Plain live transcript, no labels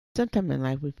Sometimes in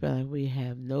life we feel like we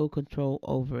have no control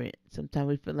over it. Sometimes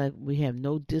we feel like we have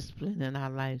no discipline in our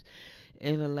lives.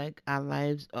 And like our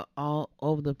lives are all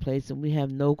over the place and we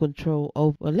have no control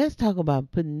over. Well, let's talk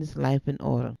about putting this life in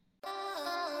order.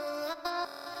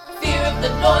 Fear of the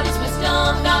Lord is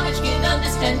wisdom, knowledge, get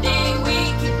understanding. We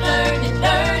keep learning.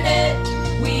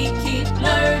 We keep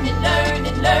learning.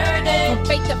 From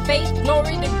faith to faith,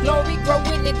 glory to glory,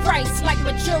 growing in Christ like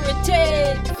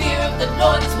maturity. Fear of the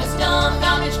Lord is wisdom,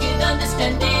 knowledge, get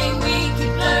understanding. We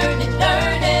keep learning.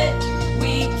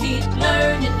 We keep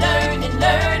learning.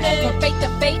 From faith to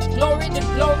faith, glory to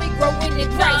glory, growing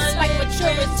in Christ like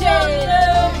maturity.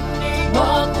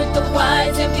 Walk with the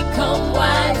wise and become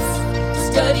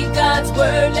wise. Study God's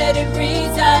word, let it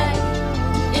reside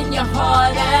in your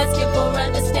heart. Ask Him for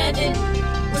understanding.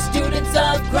 We're students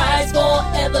of Christ,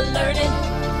 forever learning.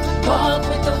 Walk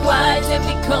with the wise and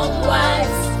become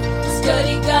wise.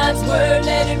 Study God's word,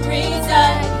 let it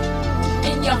reside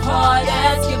in your heart.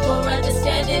 Ask Him for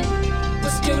understanding. We're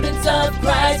students of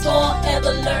Christ,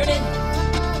 forever learning.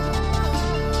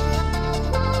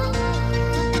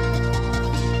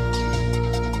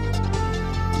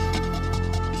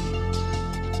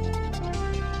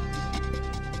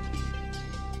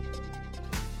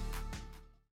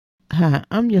 Hi,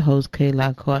 I'm your host, Kay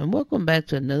Lockhart, and welcome back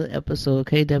to another episode of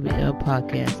KWL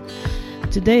Podcast.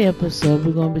 Today's episode,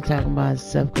 we're going to be talking about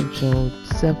self-control,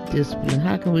 self-discipline.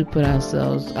 How can we put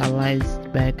ourselves, our lives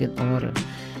back in order?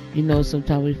 You know,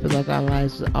 sometimes we feel like our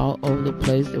lives are all over the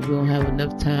place, that we don't have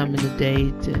enough time in the day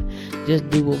to just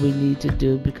do what we need to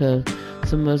do, because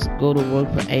some of us go to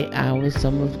work for 8 hours,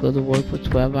 some of us go to work for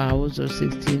 12 hours or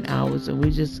 16 hours, and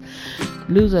we just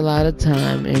lose a lot of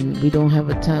time, and we don't have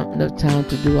enough time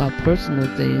to do our personal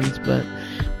things, but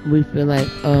we feel like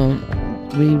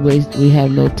we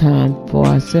have no time for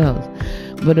ourselves.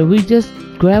 But if we just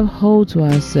grab hold to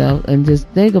ourselves and just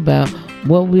think about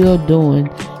what we are doing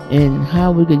and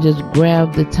how we can just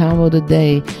grab the time of the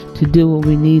day to do what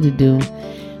we need to do.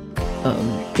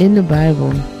 In the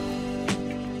Bible,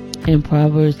 in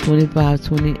Proverbs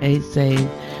 25:28 says,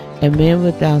 a man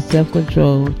without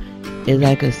self-control is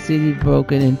like a city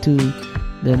broken into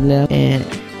the left. And,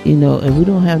 you know, if we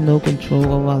don't have no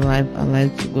control over our life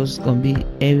is just going to be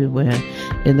everywhere.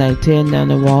 It's like tearing down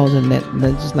the walls and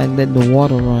just like letting the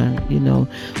water run. You know,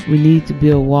 we need to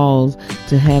build walls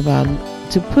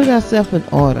to put ourselves in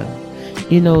order.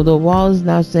 You know, the wall is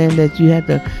not saying that you have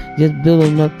to just build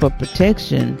them up for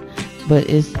protection, but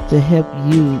it's to help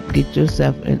you get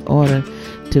yourself in order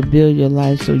to build your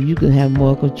life so you can have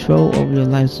more control over your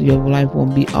life, so your life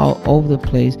won't be all over the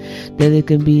place, that it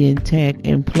can be intact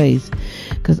in place.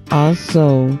 Because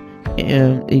also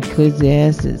in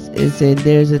Ecclesiastes, it said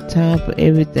there's a time for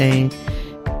everything.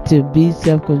 To be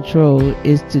self-controlled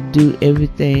is to do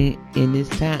everything in this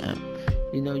time.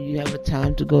 You know, you have a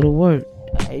time to go to work,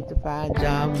 8 to 5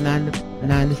 job, 9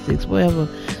 to 6, whatever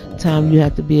time you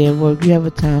have to be at work, you have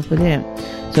a time for that.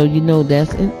 So you know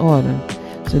that's in order.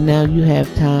 So now you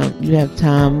have time. You have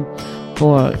time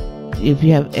for, if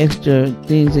you have extra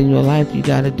things in your life you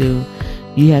got to do,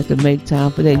 you have to make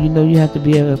time for that. You know you have to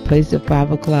be at a place at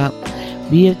 5 o'clock.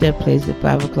 Be at that place at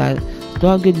 5 o'clock.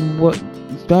 Start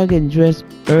getting dressed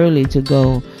early to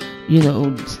go. You know,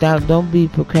 don't be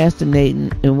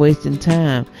procrastinating and wasting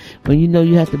time. When you know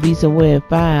you have to be somewhere at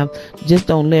 5, just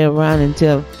don't lay around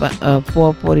until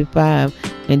 4:45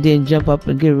 and then jump up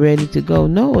and get ready to go.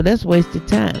 No, that's wasted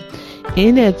time.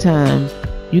 In that time,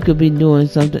 you could be doing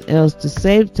something else to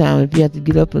save time. If you have to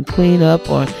get up and clean up,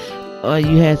 or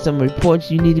you had some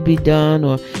reports you need to be done,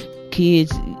 or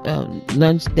kids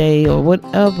lunch day, or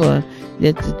whatever.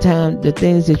 That's the time, the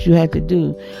things that you have to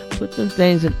do. Put them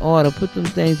things in order. Put them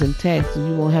things intact, so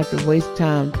you won't have to waste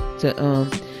time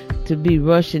to be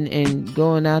rushing and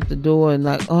going out the door and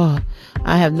like, oh,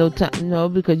 I have no time. No,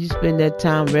 because you spend that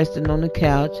time resting on the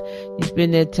couch. You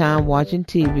spend that time watching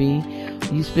TV.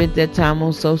 You spent that time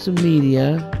on social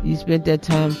media. You spent that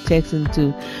time texting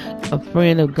to a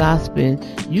friend or gossiping.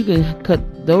 You can cut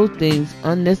those things,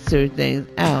 unnecessary things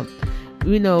out.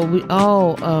 You know, we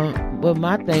all, well,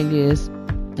 my thing is,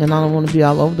 and I don't want to be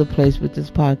all over the place with this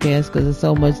podcast because there's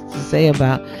so much to say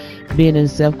about being in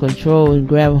self-control and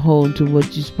grabbing hold to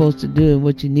what you're supposed to do and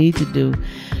what you need to do.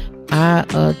 I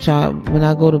try, when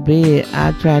I go to bed,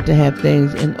 I try to have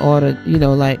things in order. You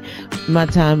know, like my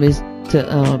time is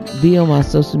to be on my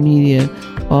social media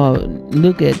or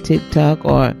look at TikTok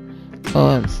or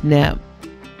Snap,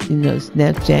 you know,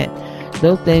 Snapchat.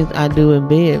 Those things I do in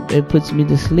bed, it puts me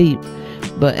to sleep.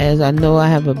 But as I know I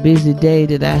have a busy day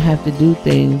that I have to do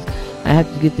things, I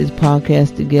have to get this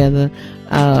podcast together,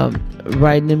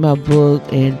 writing in my book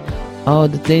and all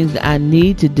the things that I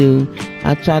need to do,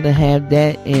 I try to have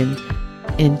that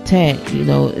intact, in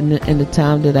the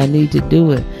time that I need to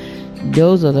do it.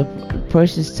 Those are the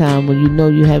precious time when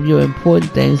you have your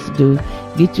important things to do.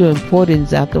 Get your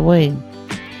importance out the way.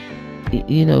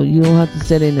 You don't have to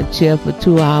sit in a chair for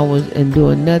 2 hours and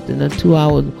doing nothing, or 2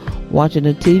 hours watching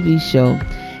a TV show.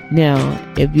 Now,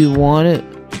 if you want it,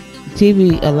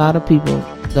 TV, a lot of people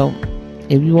don't.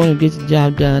 If you want to get your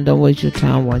job done, don't waste your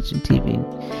time watching TV.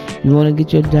 You want to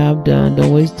get your job done,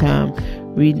 don't waste time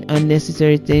reading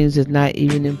unnecessary things that's not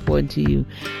even important to you.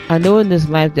 I know in this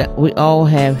life that we all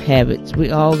have habits.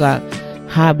 We all got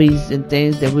hobbies and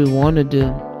things that we want to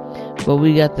do. But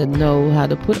we got to know how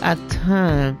to put our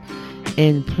time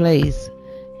in place.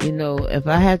 If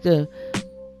I have to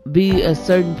be a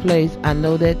certain place, I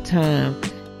know that time.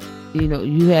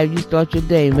 You start your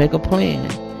day, make a plan.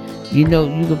 You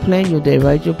can plan your day,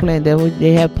 write your plan.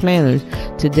 They have planners.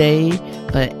 Today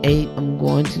at 8, I'm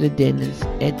going to the dentist.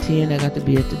 At 10, I got to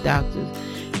be at the doctor's.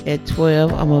 At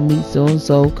 12, I'm going to meet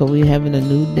so-and-so because we're having a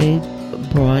new day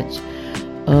brunch.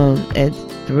 At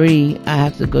 3, I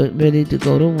have to go ready to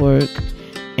go to work.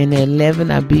 And at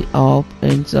 11, I be off.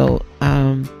 And so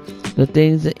the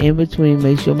things are in between,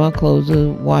 make sure my clothes are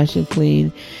washed and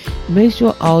clean. Make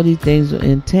sure all these things are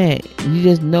intact. You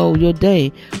just know your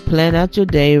day. Plan out your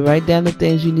day. Write down the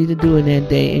things you need to do in that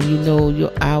day. And you know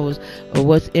your hours or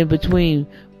what's in between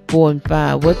 4 and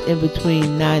 5. What's in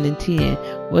between 9 and 10.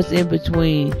 What's in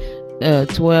between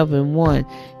 12 and 1.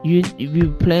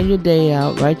 You plan your day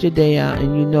out, write your day out,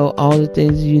 and you know all the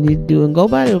things you need to do, and go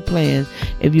by your plans.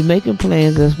 If you're making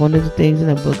plans, that's one of the things in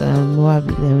the book. I don't know how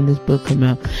when this book come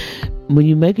out. When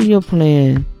you're making your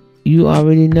plan, you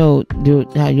already know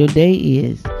how your day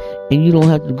is, and you don't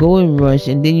have to go and rush,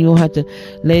 and then you don't have to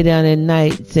lay down at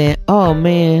night saying, oh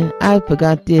man, I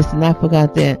forgot this and I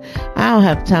forgot that. I don't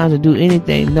have time to do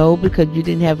anything. No, because you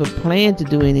didn't have a plan to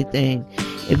do anything.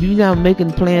 If you're not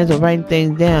making plans or writing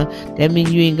things down, that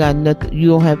means you ain't got nothing. You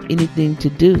don't have anything to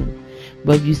do.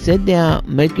 But if you sit down,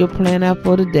 make your plan out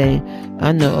for the day.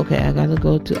 I know, okay, I gotta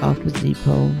go to Office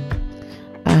Depot.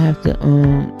 I have to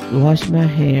wash my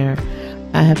hair.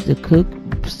 I have to cook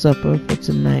supper for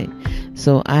tonight.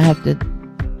 So I have to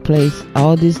place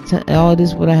all this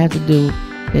what I have to do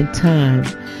in time.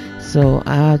 So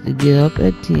I have to get up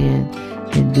at 10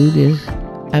 and do this.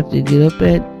 I have to get up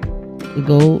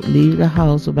leave the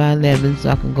house about 11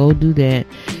 so I can go do that.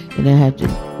 And I have to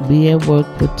be at work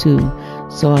for 2.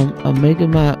 So I'm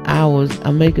making my hours.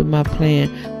 I'm making my plan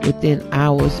within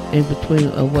hours in between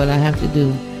of what I have to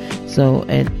do. So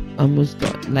I'm gonna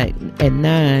start at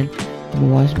 9. I'm gonna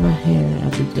wash my hair.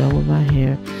 I'll be done with my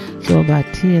hair. So about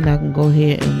 10, I can go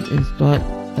ahead and start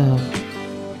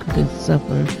cooking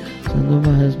supper. So I know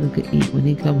my husband could eat when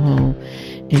he come home.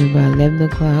 And about 11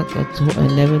 o'clock or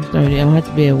 11:30, I don't have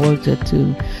to be at work till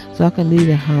 2. So I can leave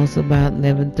the house about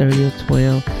 11:30 or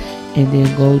 12, and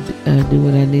then go do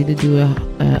what I need to do at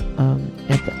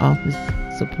the office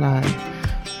supplies.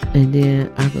 And then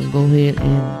I can go ahead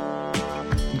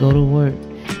and go to work.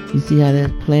 You see how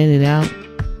that's planned it out?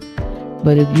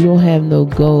 But if you don't have no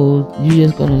goals, you're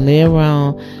just going to lay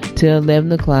around till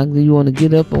 11 o'clock. Then you want to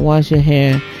get up and wash your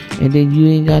hair. And then you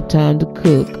ain't got time to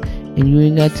cook. And you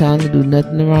ain't got time to do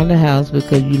nothing around the house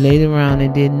because you laid around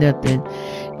and did nothing.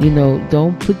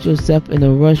 Don't put yourself in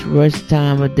a rush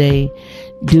time of day.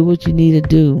 Do what you need to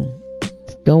do.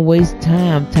 Don't waste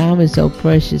time. Time is so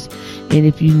precious. And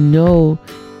if you know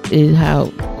how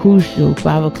crucial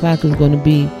 5 o'clock is going to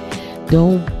be,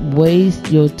 don't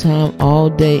waste your time all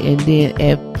day and then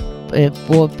at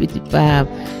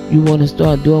 4:55 you want to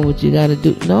start doing what you got to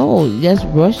do. No, that's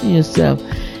rushing yourself.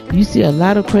 You see a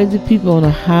lot of crazy people on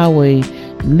the highway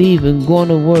leaving, going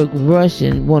to work,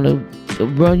 rushing, want to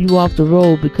run you off the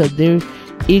road because their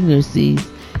ignorancies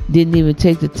didn't even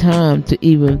take the time to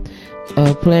even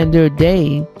plan their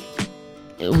day,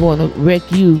 want to wreck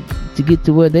you to get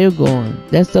to where they're going.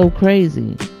 That's so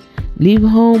crazy. Leave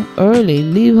home early.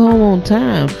 Leave home on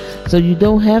time so you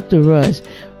don't have to rush.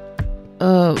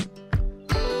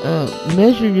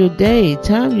 Measure your day.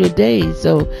 Time your day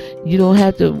so you don't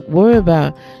have to worry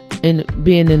about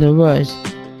being in a rush.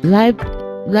 Life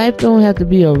don't have to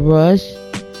be a rush.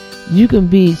 You can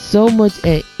be so much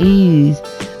at ease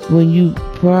when you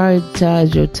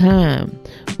prioritize your time.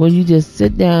 When you just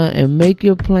sit down and make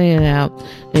your plan out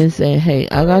and say, hey,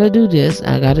 I got to do this.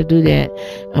 I got to do that.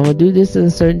 I'm going to do this at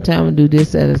a certain time and do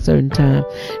this at a certain time.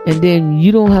 And then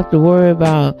you don't have to worry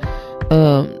about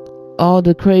all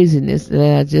the craziness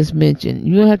that I just mentioned.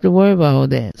 You don't have to worry about all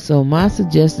that. So my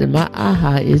suggestion, my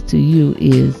aha is to you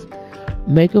is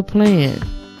make a plan.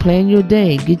 Plan your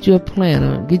day. Get you a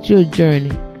planner. Get you a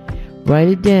journey. Write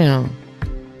it down.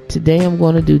 Today I'm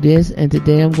going to do this, and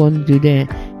today I'm going to do that.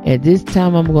 At this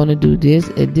time I'm going to do this.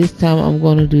 At this time I'm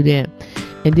going to do that.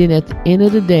 And then at the end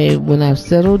of the day, when I've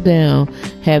settled down,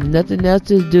 have nothing else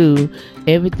to do,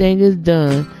 everything is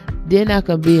done, then I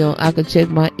can check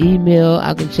my email,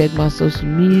 I can check my social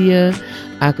media,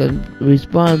 I can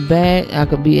respond back, I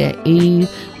can be at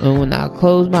ease. And when I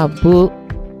close my book,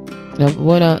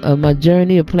 my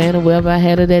journey or plan or whatever I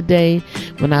had of that day,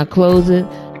 when I close it,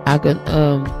 I can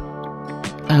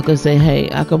say, hey,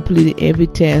 I completed every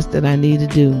task that I need to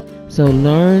do. So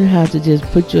learn how to just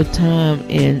put your time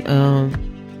in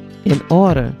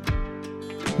order.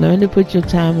 Learn to put your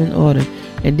time in order,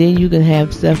 and then you can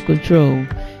have self-control.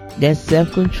 That's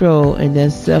self-control, and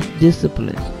that's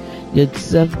self-discipline. Your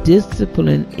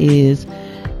self-discipline is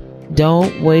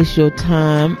don't waste your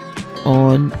time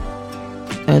on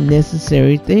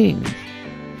unnecessary things.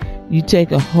 You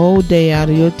take a whole day out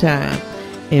of your time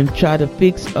and try to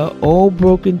fix an old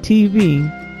broken TV.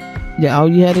 Yeah, all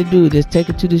you had to do is just take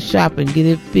it to the shop and get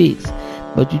it fixed.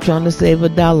 But you're trying to save $1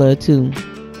 or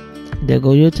 $2. There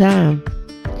go your time.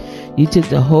 You took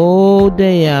the whole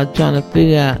day out trying to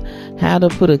figure out how to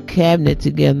put a cabinet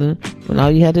together, when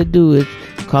all you had to do is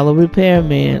call a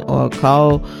repairman or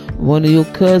call one of your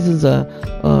cousins or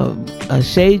a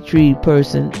shade tree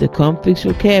person to come fix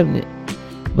your cabinet.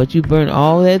 But you burn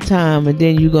all that time, and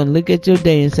then you're going to look at your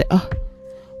day and say, oh,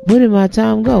 where did my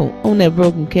time go? On that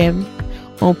broken cabinet,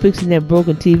 on fixing that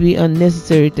broken TV,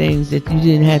 unnecessary things that you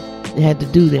didn't have to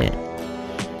do that.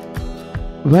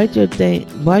 Write your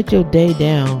day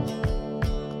down,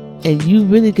 and you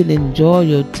really can enjoy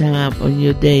your time on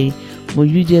your day when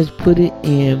you just put it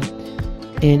in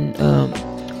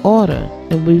order.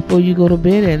 And before you go to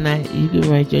bed at night, you can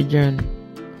write your journal.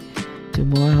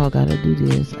 Tomorrow I gotta do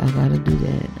this, I gotta do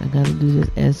that, I gotta do this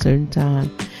at a certain time.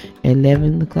 At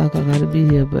 11 o'clock I gotta be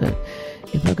here, but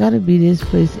if I gotta be this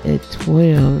place at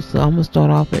 12, so I'm gonna start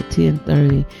off at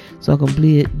 10:30, so I can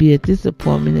be at this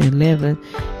appointment at 11,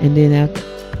 and then after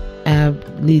I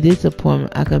leave this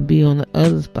appointment, I can be on the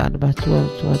other spot about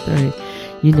 12:30.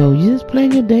 You know, you just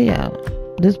plan your day out.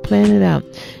 Just plan it out.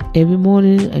 Every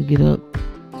morning I get up,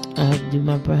 I do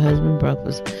my husband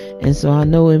breakfast, and so I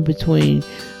know in between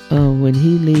when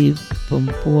he leaves from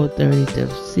 4:30 to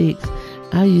 6,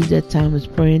 I use that time as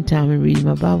praying time and reading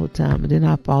my Bible time, and then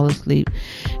I fall asleep.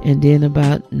 And then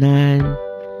about 9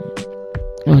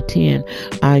 or 10,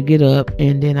 I get up,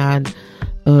 and then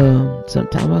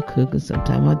sometimes I cook and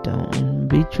sometimes I don't.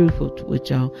 Be truthful with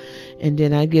y'all. And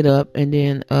then I get up, and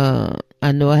then I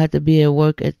know I have to be at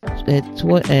work at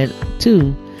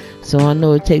 2, so I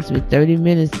know it takes me 30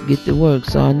 minutes to get to work.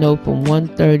 So I know from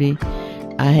 1:30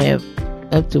 I have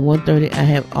up to 1:30 I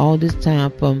have all this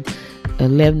time from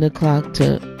 11 o'clock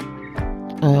to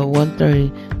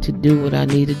 1:30 to do what I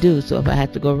need to do. So if I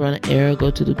have to go run an errand, go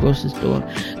to the grocery store,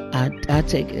 I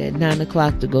take it at 9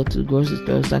 o'clock to go to the grocery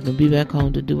store so I can be back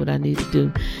home to do what I need to do.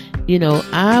 You know,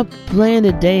 I plan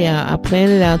the day out. I plan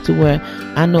it out to where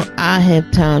I know I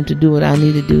have time to do what I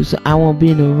need to do, so I won't be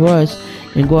in a rush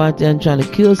and go out there and try to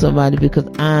kill somebody because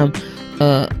I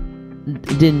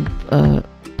didn't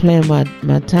plan my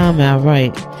time out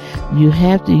right. You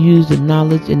have to use the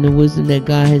knowledge and the wisdom that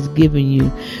God has given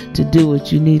you to do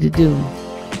what you need to do.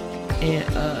 And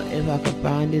if I can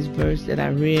find this verse that I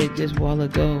read just a while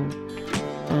ago,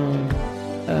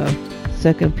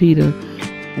 2 Peter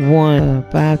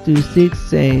 1:5-6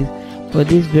 says, for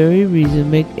this very reason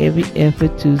make every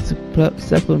effort to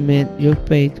supplement your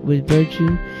faith with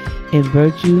virtue, and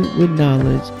virtue with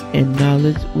knowledge, and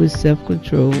knowledge with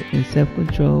self-control, and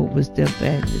self-control with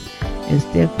steadfastness, and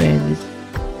steadfastness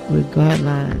with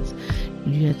guidelines.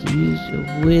 You have to use your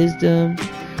wisdom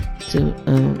to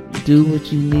do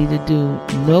what you need to do.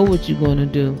 Know what you're going to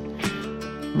do.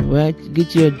 Right?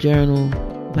 Get your journal.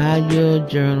 Buy your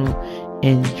journal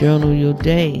and journal your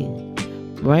day.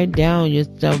 Write down your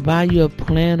stuff. Buy your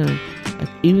planner,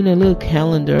 even a little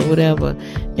calendar or whatever,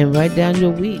 and write down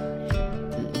your week.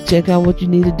 Check out what you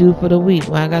need to do for the week.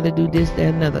 Well, I got to do this, that,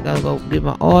 and another. I got to go get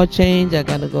my oil change. I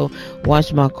got to go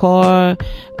wash my car.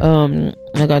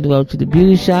 I got to go to the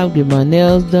beauty shop, get my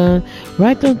nails done.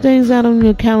 Write those things out on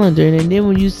your calendar. And then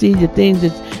when you see the things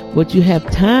that's what you have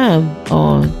time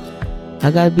on,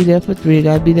 I got to be there for 3. I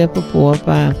got to be there for 4 or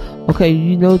 5. Okay,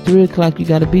 you know 3 o'clock you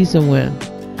got to be somewhere.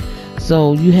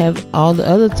 So you have all the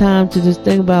other time to just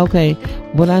think about, okay,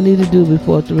 what I need to do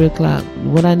before 3 o'clock.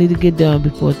 What I need to get done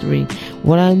before 3.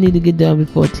 What I need to get done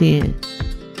before 10.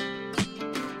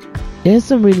 There's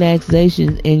some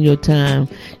relaxation in your time.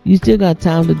 You still got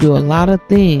time to do a lot of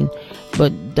things,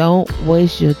 but don't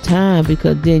waste your time,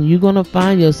 because then you're going to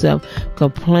find yourself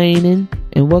complaining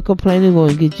And what complaining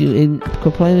going to get you? And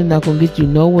complaining not going to get you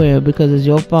nowhere because it's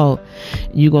your fault.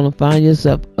 You're going to find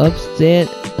yourself upset,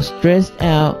 stressed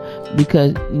out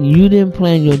because you didn't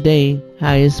plan your day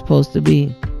how it's supposed to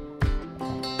be.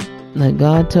 Like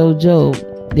God told Job,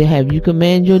 have you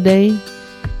command your day?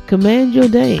 Command your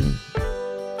day.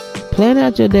 Plan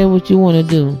out your day what you want to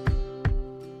do.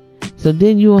 So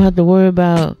then you won't have to worry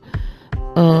about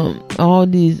all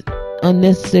these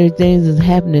unnecessary things that's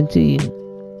happening to you.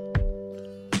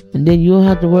 And then you don't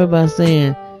have to worry about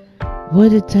saying, where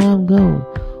did time go?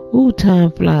 Ooh,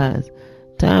 time flies.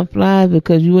 Time flies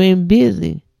because you ain't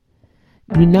busy.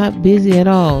 You're not busy at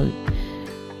all.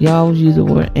 Y'all always use the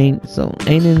word ain't. So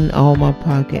ain't in all my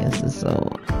podcasts. So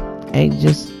ain't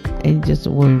just a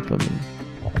word for me.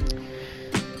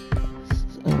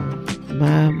 So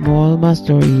my moral of my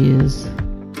story is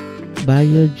buy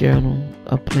your journal,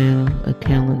 a planner, a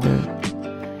calendar.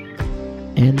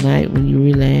 At night when you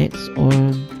relax or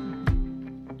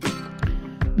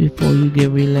before you get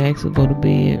relaxed or go to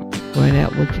bed, write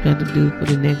out what you got to do for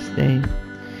the next day.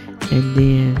 And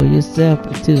then for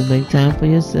yourself too, make time for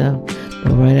yourself,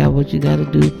 but write out what you got to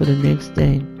do for the next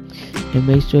day. And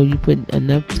make sure you put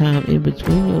enough time in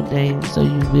between your days so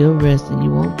you will rest and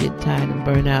you won't get tired and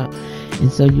burn out.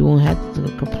 And so you won't have to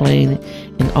complain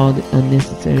and all the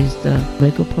unnecessary stuff.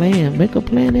 Make a plan. Make a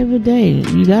plan every day.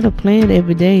 You got a plan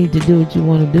every day to do what you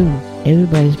want to do.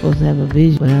 Everybody's supposed to have a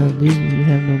vision. Without a vision, you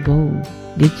have no goals.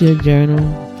 Get your journal.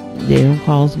 They don't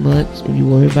cost much. If you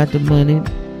worry about the money,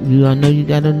 I know you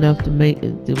got enough to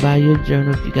buy your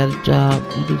journal. If you got a job,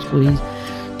 you can squeeze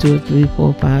 $2 or $3,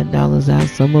 $4, $5 out.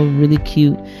 Some of them really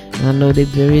cute. And I know they're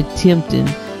very tempting.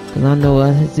 Because I know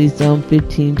I see some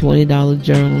 $15, $20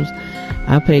 journals.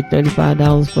 I paid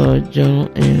 $35 for a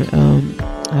journal, and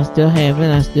I still have it.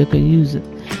 I still can use it.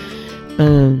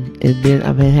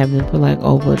 I've been having it for like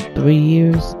over 3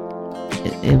 years.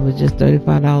 It was just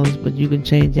 $35, but you can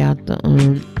change out the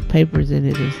papers in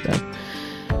it and stuff.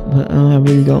 But I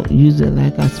really don't use it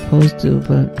like I'm supposed to,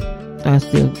 but I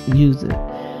still use it.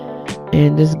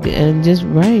 And just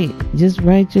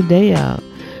write your day out.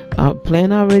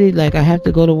 Plan already. Like I have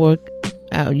to go to work.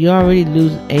 You already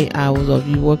lose 8 hours, or if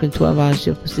you're working 12-hour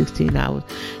shift for 16 hours,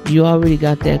 you already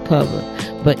got that covered.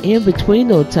 But in between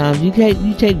those times, you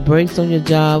take breaks on your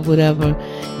job, whatever.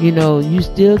 You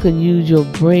still can use your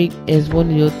break as one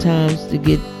of your times to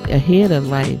get ahead of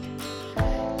life.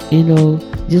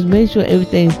 Just make sure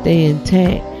everything stay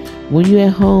intact. When you're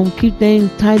at home, keep things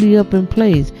tidy up in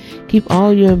place. Keep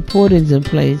all your importance in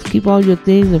place. Keep all your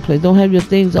things in place. Don't have your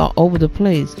things all over the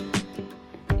place.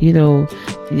 You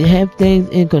have things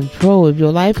in control. If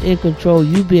your life in control,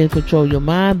 you be in control. Your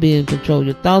mind be in control.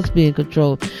 Your thoughts be in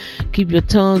control. Keep your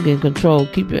tongue in control.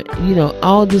 Keep your,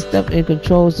 all this stuff in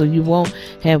control so you won't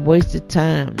have wasted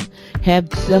time.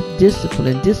 Have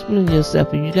self-discipline. Discipline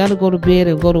yourself. If you got to go to bed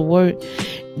and go to work,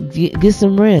 get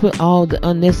some rest. Put all the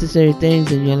unnecessary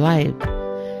things in your life.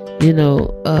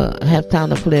 Have time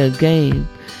to play a game.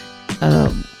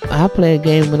 I play a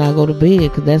game when I go to bed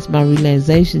because that's my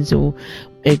relaxation. So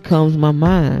it calms my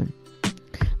mind.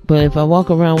 But if I walk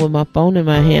around with my phone in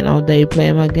my hand all day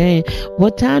playing my game,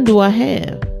 what time do I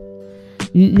have?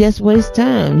 That's waste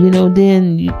time.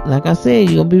 Then, like I said,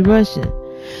 you're going to be rushing.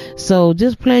 So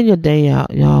just plan your day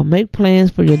out, y'all. Make plans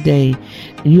for your day.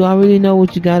 You already know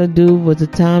what you got to do with the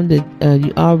time that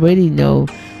you already know.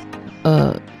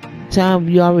 Time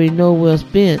you already know well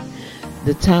spent.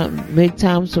 The time, make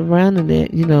time surrounding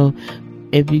it.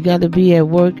 If you got to be at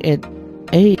work at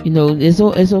 8,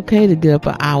 it's okay to get up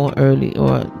an hour early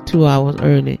or 2 hours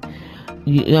early.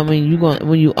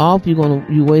 When you off,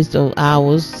 you waste those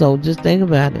hours. So just think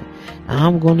about it.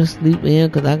 I'm gonna sleep in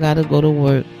because I gotta go to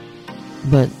work.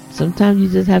 But sometimes you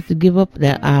just have to give up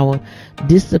that hour.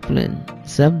 Discipline,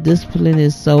 self-discipline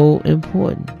is so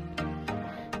important.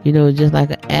 Just like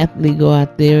an athlete go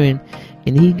out there and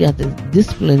he got to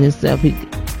discipline himself. He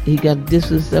got to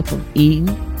discipline himself from eating.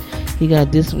 He got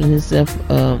to discipline himself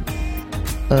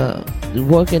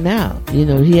working out.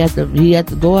 He had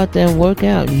to go out there and work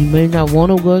out. You may not want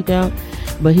to work out,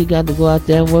 but he got to go out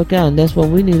there and work out, and that's what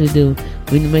we need to do.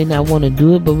 We may not want to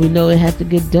do it, but we know it has to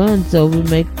get done, so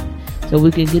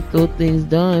we can get those things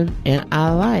done in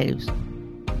our lives.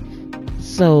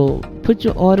 So put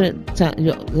your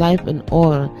life in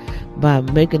order by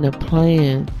making a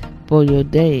plan for your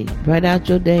day. Write out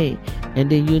your day, and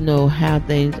then you know how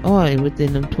things are. And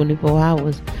within them 24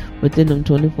 hours,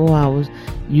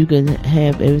 you can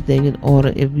have everything in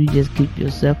order if you just keep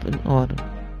yourself in order.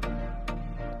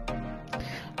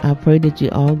 I pray that you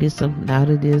all get something out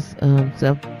of this,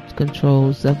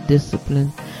 self-control,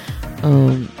 self-discipline.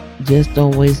 just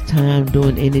don't waste time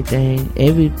doing anything.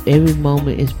 Every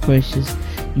moment is precious.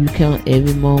 You count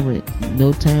every moment.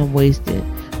 No time wasted.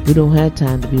 We don't have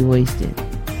time to be wasted.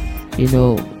 You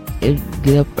know,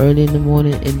 get up early in the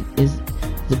morning, and it's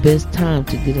the best time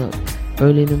to get up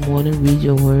early in the morning. Read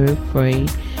your word, pray,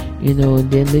 you know,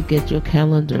 and then look at your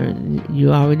calendar. And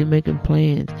you're already making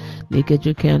plans. Look at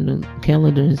your calendar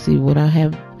and see what I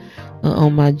have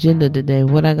on my agenda today,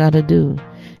 what I got to do.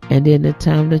 And then the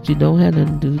time that you don't have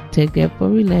nothing to do, take that for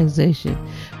relaxation.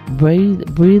 Breathe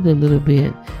a little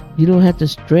bit. You don't have to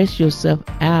stress yourself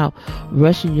out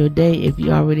rushing your day if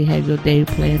you already have your day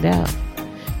planned out.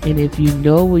 And if you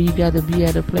know where you got to be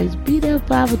at a place, be there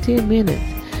 5 or 10 minutes.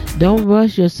 Don't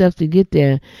rush yourself to get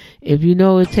there. If you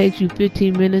know it takes you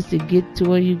 15 minutes to get to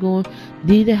where you're going,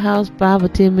 leave the house 5 or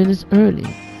 10 minutes early.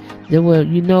 Then, well,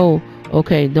 you know,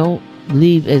 okay, don't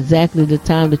leave exactly the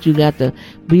time that you got to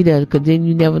be there, because then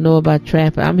you never know about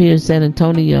traffic. I'm here in San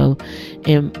Antonio,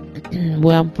 and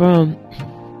where I'm from,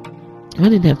 I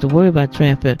didn't have to worry about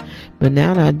traffic, but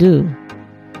now I do.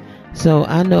 So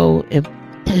I know if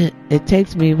it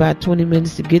takes me about 20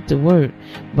 minutes to get to work,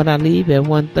 but I leave at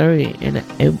 1:30, and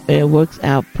it works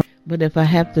out. But if I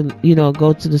have to, you know,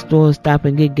 go to the store, stop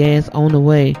and get gas on the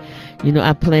way, you know,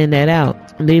 I plan that out.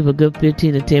 Leave a good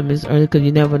 15 to 10 minutes early, because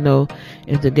you never know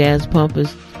if the gas pump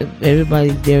if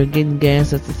everybody's there getting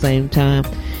gas at the same time.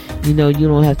 You know, you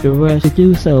don't have to rush to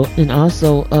do so. And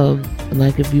also,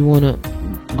 like if you want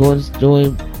to go to the store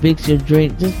and fix your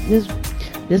drink, just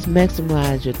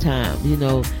maximize your time. You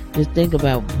know, just think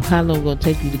about how long it's going to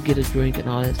take you to get a drink and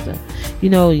all that stuff. You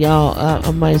know, y'all,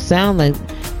 I might sound like,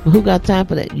 who got time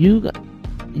for that? You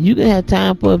can have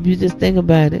time for it if you just think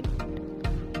about it.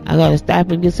 I got to stop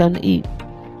and get something to eat.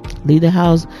 Leave the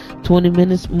house 20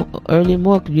 minutes early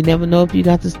more, because you never know if you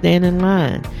got to stand in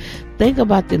line. Think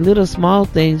about the little small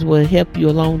things will help you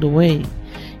along the way.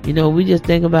 You know, we just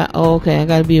think about, oh, okay, I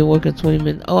got to be at work in 20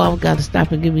 minutes. Oh, I've got to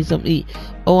stop and give me something to eat.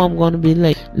 Oh, I'm going to be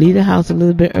late. Leave the house a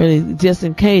little bit early, just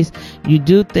in case you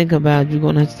do think about you're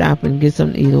going to stop and get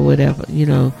something to eat or whatever. You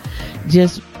know,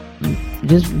 just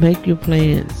make your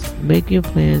plans. Make your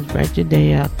plans. Write your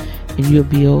day out, and you'll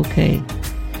be okay.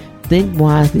 Think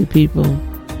wisely, people.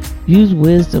 Use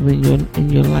wisdom in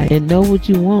your life, and know what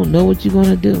you want. Know what you're going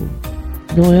to do.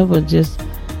 Don't ever just,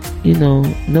 you know,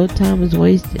 no time is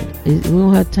wasted. We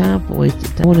don't have time for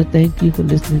wasted time. I want to thank you for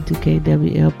listening to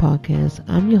KWL Podcast.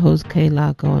 I'm your host, Kay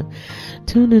Lockhart.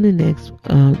 Tune in the next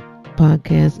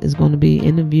podcast. Is going to be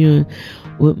interviewing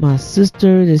with my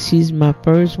sister. That she's my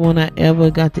first one I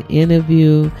ever got to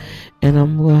interview, and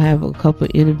I'm going to have a couple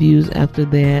of interviews after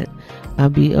that I'll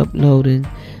be uploading.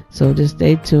 So just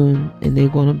stay tuned, and they're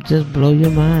going to just blow your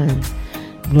mind.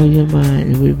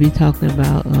 And we'll be talking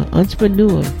about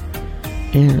entrepreneur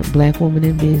and a black woman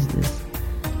in business.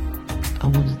 I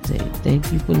want to say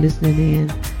thank you for listening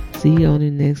in. See you on the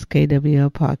next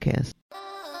KWL podcast.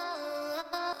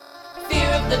 Fear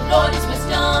of the Lord is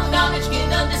wisdom, knowledge,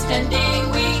 and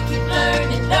understanding. We keep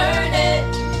learning.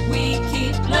 We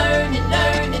keep learning.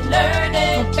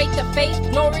 From faith to faith,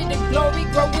 glory to glory,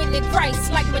 growing in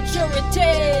Christ like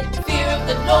maturity. Fear of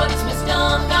the Lord is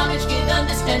wisdom, knowledge, and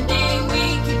understanding.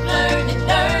 We keep learning.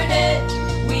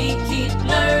 We keep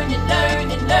learning.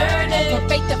 From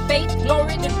faith to faith,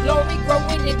 glory to glory,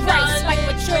 growing in Christ like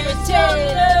maturity.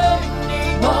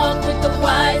 Walk with the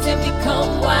wise and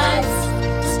become wise.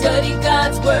 Study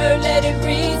God's word, let it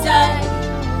reside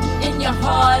in your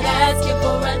heart. Ask Him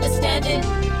for understanding.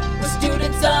 We're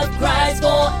students of Christ,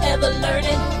 forever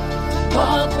learning.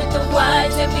 Walk with the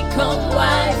wise and become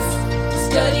wise.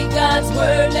 Study God's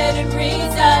word, let it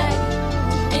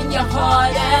reside in your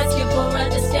heart. Ask Him for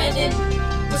understanding.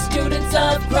 We're students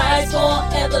of Christ,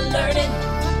 forever learning.